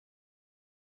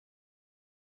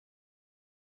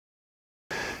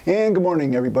And good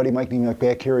morning, everybody. Mike Niemiec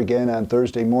back here again on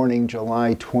Thursday morning,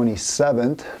 July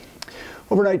 27th.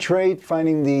 Overnight trade,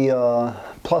 finding the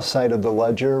plus side of the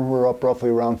ledger. We're up roughly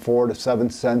around 4 to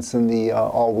 7 cents in the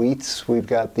all wheats. We've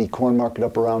got the corn market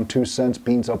up around 2 cents,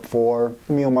 beans up 4,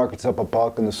 the meal market's up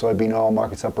 $1, and the soybean oil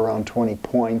market's up around 20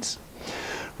 points.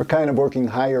 We're kind of working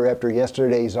higher after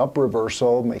yesterday's up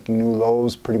reversal, making new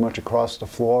lows pretty much across the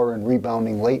floor and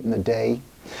rebounding late in the day.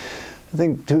 I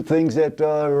think two things that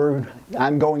are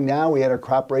ongoing now. We had our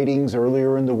crop ratings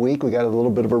earlier in the week. We got a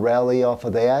little bit of a rally off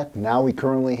of that. Now we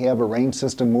currently have a rain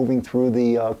system moving through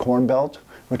the Corn Belt,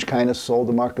 which kind of sold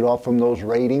the market off from those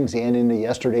ratings and into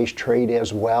yesterday's trade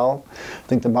as well. I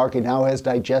think the market now has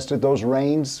digested those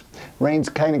rains. Rains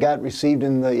kind of got received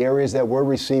in the areas that were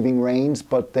receiving rains,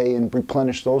 but they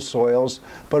replenished those soils,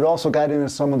 but also got into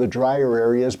some of the drier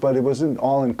areas, but it wasn't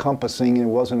all encompassing and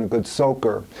it wasn't a good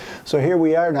soaker. So here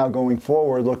we are now going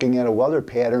forward looking at a weather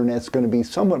pattern that's going to be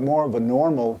somewhat more of a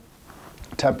normal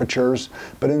temperatures,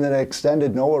 but in that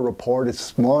extended NOAA report,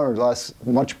 it's more or less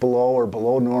much below or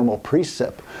below normal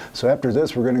precip. So after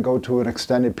this, we're going to go to an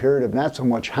extended period of not so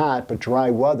much hot, but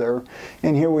dry weather.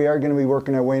 And here we are going to be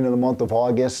working our way into the month of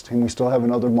August, and we still have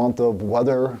another month of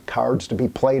weather cards to be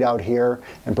played out here,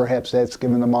 and perhaps that's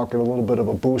given the market a little bit of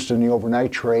a boost in the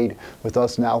overnight trade, with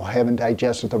us now having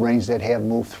digested the rains that have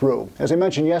moved through. As I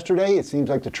mentioned yesterday, it seems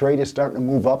like the trade is starting to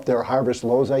move up their harvest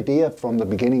lows idea from the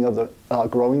beginning of the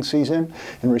growing season,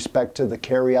 in respect to the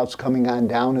carryouts coming on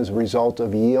down as a result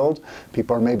of yield.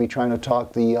 People are maybe trying to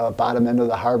talk the bottom end of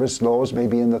the harvest lows,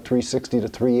 maybe in the 360 to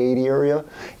 380 area,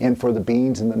 and for the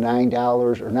beans in the $9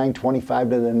 or $9.25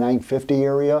 to the $9.50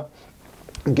 area,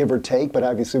 give or take, but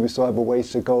obviously we still have a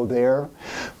ways to go there.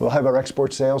 We'll have our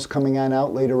export sales coming on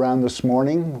out later on this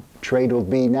morning. Trade will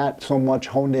be not so much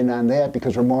honed in on that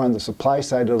because we're more on the supply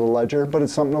side of the ledger, but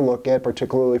it's something to look at,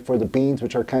 particularly for the beans,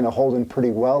 which are kind of holding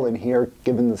pretty well in here,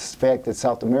 given the fact that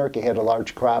South America had a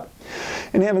large crop.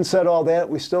 And having said all that,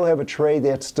 we still have a trade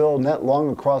that's still net long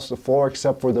across the floor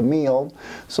except for the meal.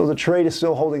 So the trade is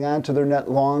still holding on to their net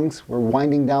longs. We're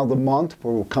winding down the month.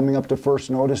 We're coming up to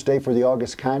first notice day for the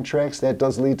August contracts. That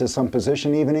does lead to some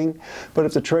position evening. But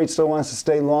if the trade still wants to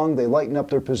stay long, they lighten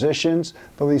up their positions.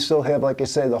 But we still have, like I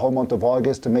say, the whole month of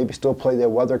August to maybe still play that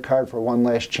weather card for one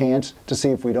last chance to see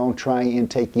if we don't try and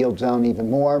take yields down even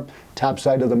more. Top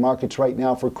side of the markets right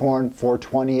now for corn,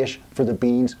 420-ish. For the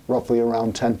beans, roughly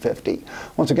around 1050.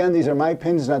 Once again, these are my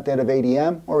opinions, not that of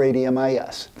ADM or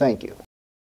ADMIS. Thank you.